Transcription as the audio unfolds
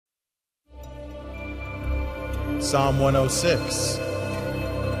Psalm 106.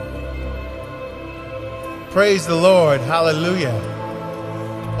 Praise the Lord, hallelujah.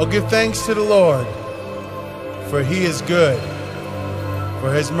 Oh, give thanks to the Lord, for he is good,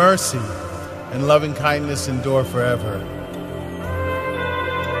 for his mercy and loving kindness endure forever.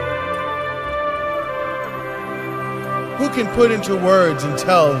 Who can put into words and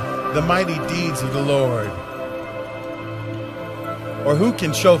tell the mighty deeds of the Lord? Or who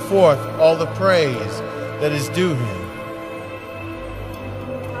can show forth all the praise that is due him?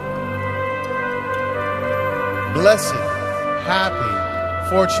 Blessed, happy,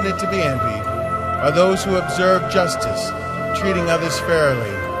 fortunate to be envied are those who observe justice, treating others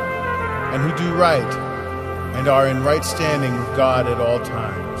fairly, and who do right and are in right standing with God at all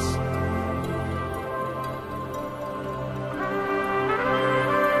times.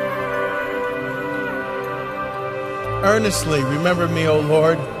 Earnestly remember me, O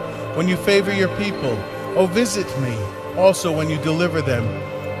Lord, when you favor your people. O visit me also when you deliver them,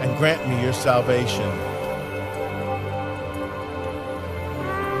 and grant me your salvation,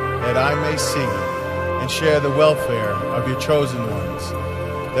 that I may see and share the welfare of your chosen ones,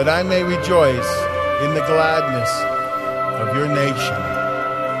 that I may rejoice in the gladness of your nation,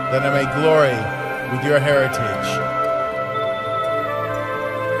 that I may glory with your heritage.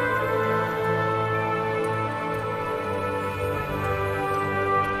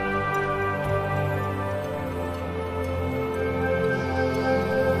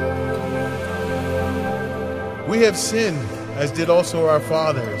 We have sinned, as did also our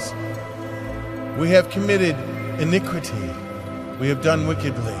fathers. We have committed iniquity. We have done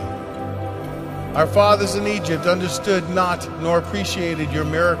wickedly. Our fathers in Egypt understood not nor appreciated your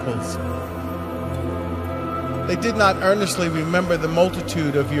miracles. They did not earnestly remember the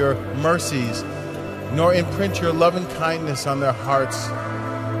multitude of your mercies, nor imprint your loving kindness on their hearts.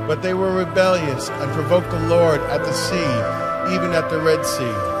 But they were rebellious and provoked the Lord at the sea, even at the Red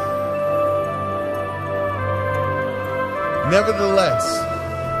Sea. Nevertheless,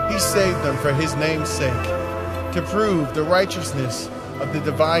 he saved them for his name's sake, to prove the righteousness of the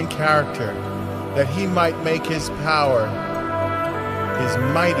divine character, that he might make his power, his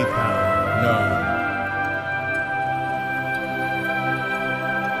mighty power, known.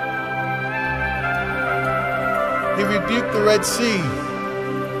 He rebuked the Red Sea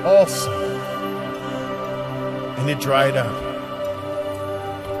also, and it dried up.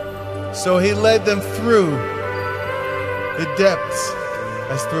 So he led them through the depths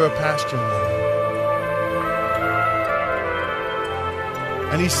as through a pasture land.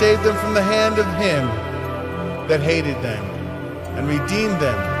 And he saved them from the hand of him that hated them, and redeemed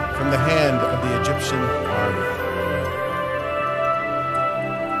them from the hand of the Egyptian army.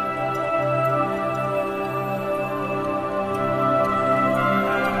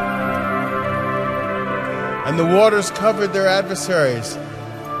 And the waters covered their adversaries.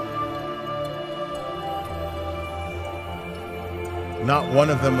 Not one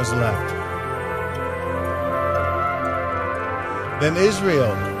of them was left. Then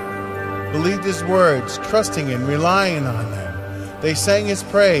Israel believed his words, trusting and relying on them. They sang his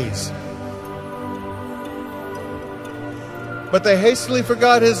praise. But they hastily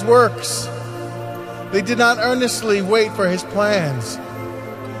forgot his works. They did not earnestly wait for his plans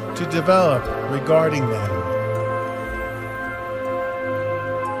to develop regarding them,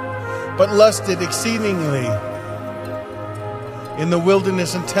 but lusted exceedingly in the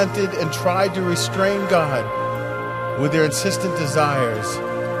wilderness, and tempted and tried to restrain God with their insistent desires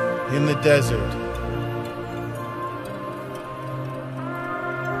in the desert.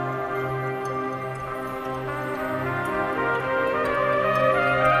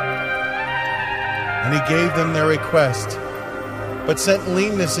 And he gave them their request, but sent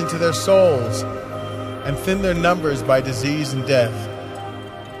leanness into their souls, and thinned their numbers by disease and death.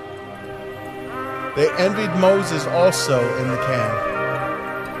 They envied Moses also in the camp,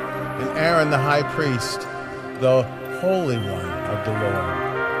 and Aaron the high priest, the Holy One of the Lord.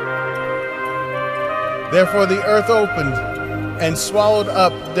 Therefore the earth opened and swallowed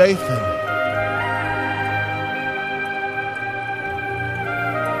up Dathan,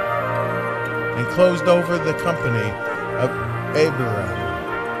 and closed over the company of Abiram.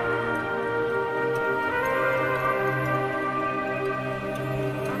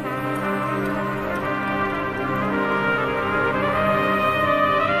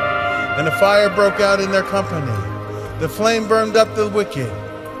 And a fire broke out in their company. The flame burned up the wicked.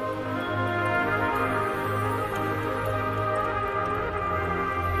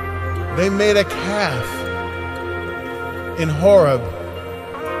 They made a calf in Horeb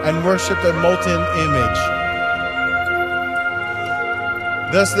and worshipped a molten image.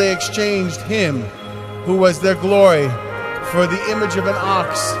 Thus they exchanged him who was their glory, for the image of an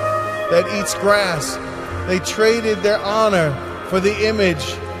ox that eats grass. They traded their honor for the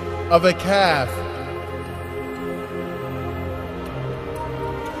image of a calf.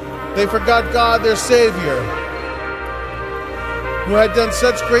 They forgot God, their Savior, who had done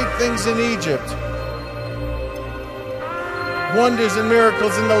such great things in Egypt, wonders and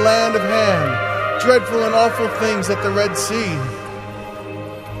miracles in the land of Ham, dreadful and awful things at the Red Sea.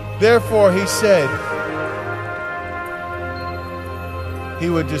 Therefore he said he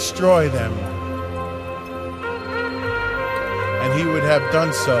would destroy them, and he would have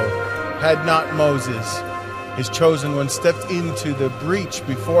done so had not Moses, his chosen one, stepped into the breach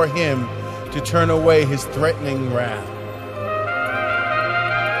before him to turn away his threatening wrath.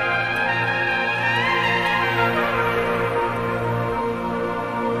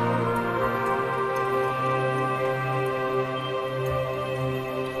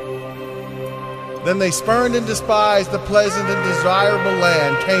 Then they spurned and despised the pleasant and desirable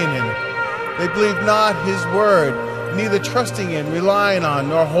land, Canaan. They believed not his word, neither trusting in, relying on,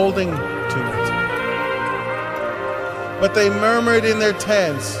 nor holding to it. But they murmured in their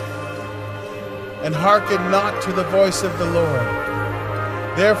tents, and hearkened not to the voice of the Lord.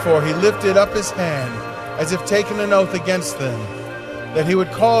 Therefore he lifted up his hand, as if taking an oath against them, that he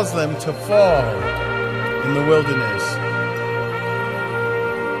would cause them to fall in the wilderness.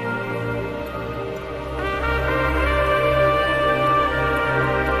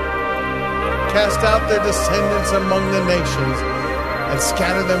 Cast out their descendants among the nations, and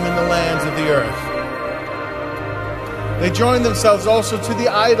scatter them in the lands of the earth. They joined themselves also to the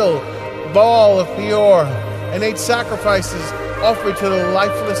idol Baal of Peor, and ate sacrifices offered to the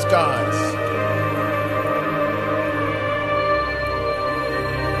lifeless gods.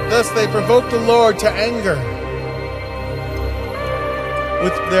 Thus they provoked the Lord to anger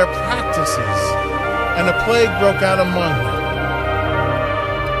with their practices, and a plague broke out among them.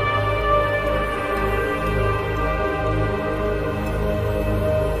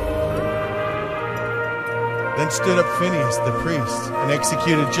 Then stood up Phinehas the priest and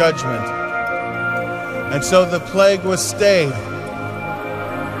executed judgment. And so the plague was stayed.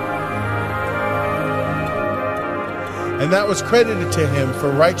 And that was credited to him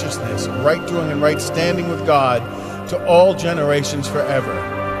for righteousness, right doing, and right standing with God to all generations forever.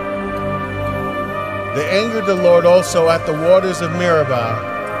 They angered the Lord also at the waters of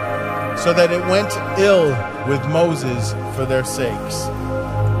Meribah, so that it went ill with Moses for their sakes.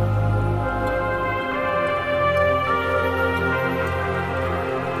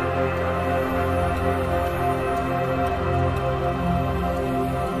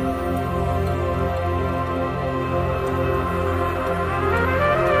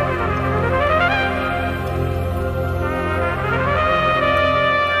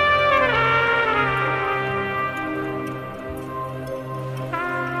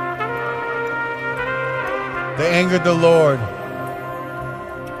 They angered the Lord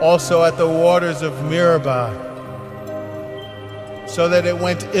also at the waters of Meribah, so that it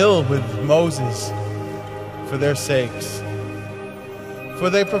went ill with Moses for their sakes. For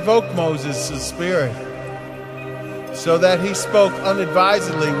they provoked Moses' spirit, so that he spoke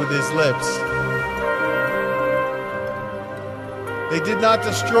unadvisedly with his lips. They did not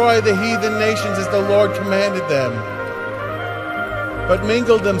destroy the heathen nations as the Lord commanded them, but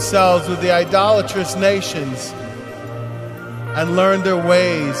mingled themselves with the idolatrous nations and learned their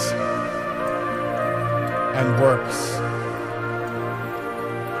ways and works.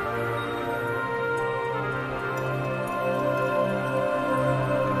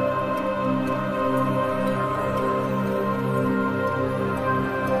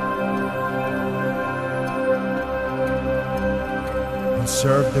 And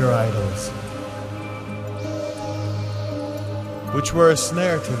served their idols, which were a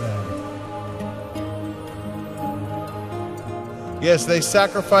snare to them. Yes, they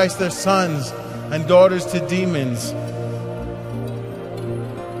sacrificed their sons and daughters to demons,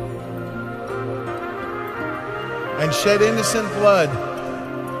 and shed innocent blood,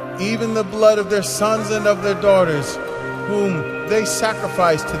 even the blood of their sons and of their daughters, whom they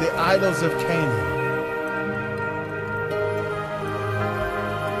sacrificed to the idols of Canaan.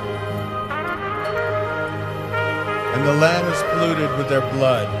 And the land was polluted with their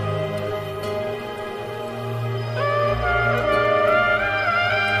blood.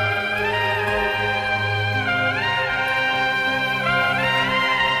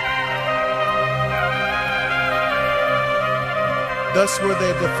 Thus were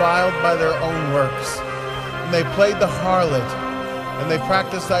they defiled by their own works, and they played the harlot, and they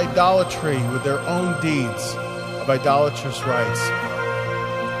practiced idolatry with their own deeds of idolatrous rites.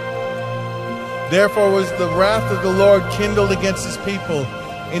 Therefore was the wrath of the Lord kindled against his people,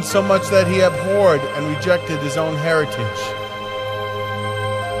 insomuch that he abhorred and rejected his own heritage.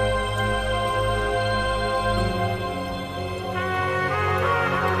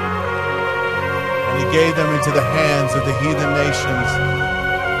 And he gave them into the hands of the heathen nations,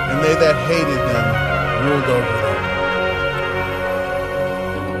 and they that hated them ruled over them.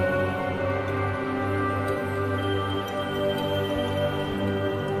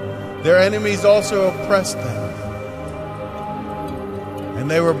 Their enemies also oppressed them, and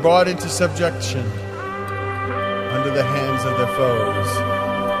they were brought into subjection under the hands of their foes.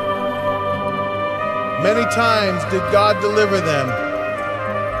 Many times did God deliver them,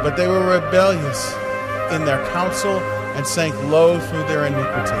 but they were rebellious in their counsel and sank low through their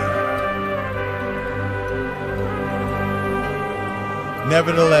iniquity.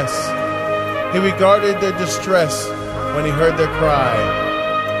 Nevertheless, he regarded their distress when he heard their cry,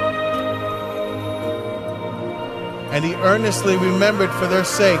 and he earnestly remembered for their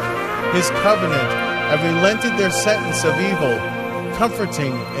sake his covenant, and relented their sentence of evil,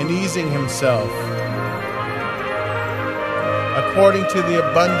 comforting and easing himself, according to the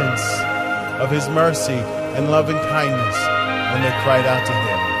abundance of his mercy and loving kindness, when they cried out to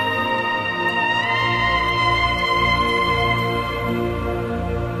him.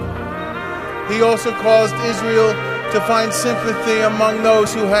 He also caused Israel to find sympathy among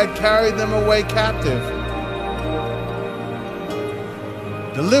those who had carried them away captive.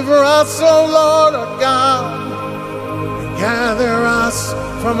 Deliver us, O Lord our God, and gather us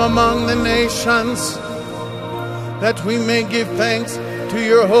from among the nations, that we may give thanks to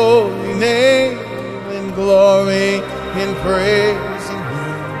your holy name and glory in praising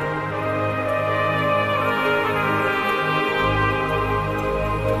you.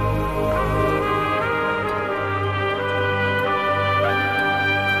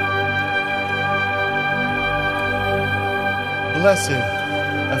 Blessed,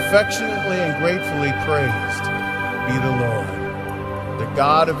 affectionately and gratefully praised be the Lord, the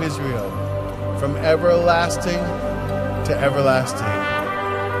God of Israel, from everlasting to everlasting.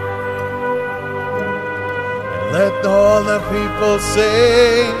 And let all the people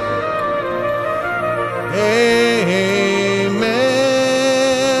say, Amen.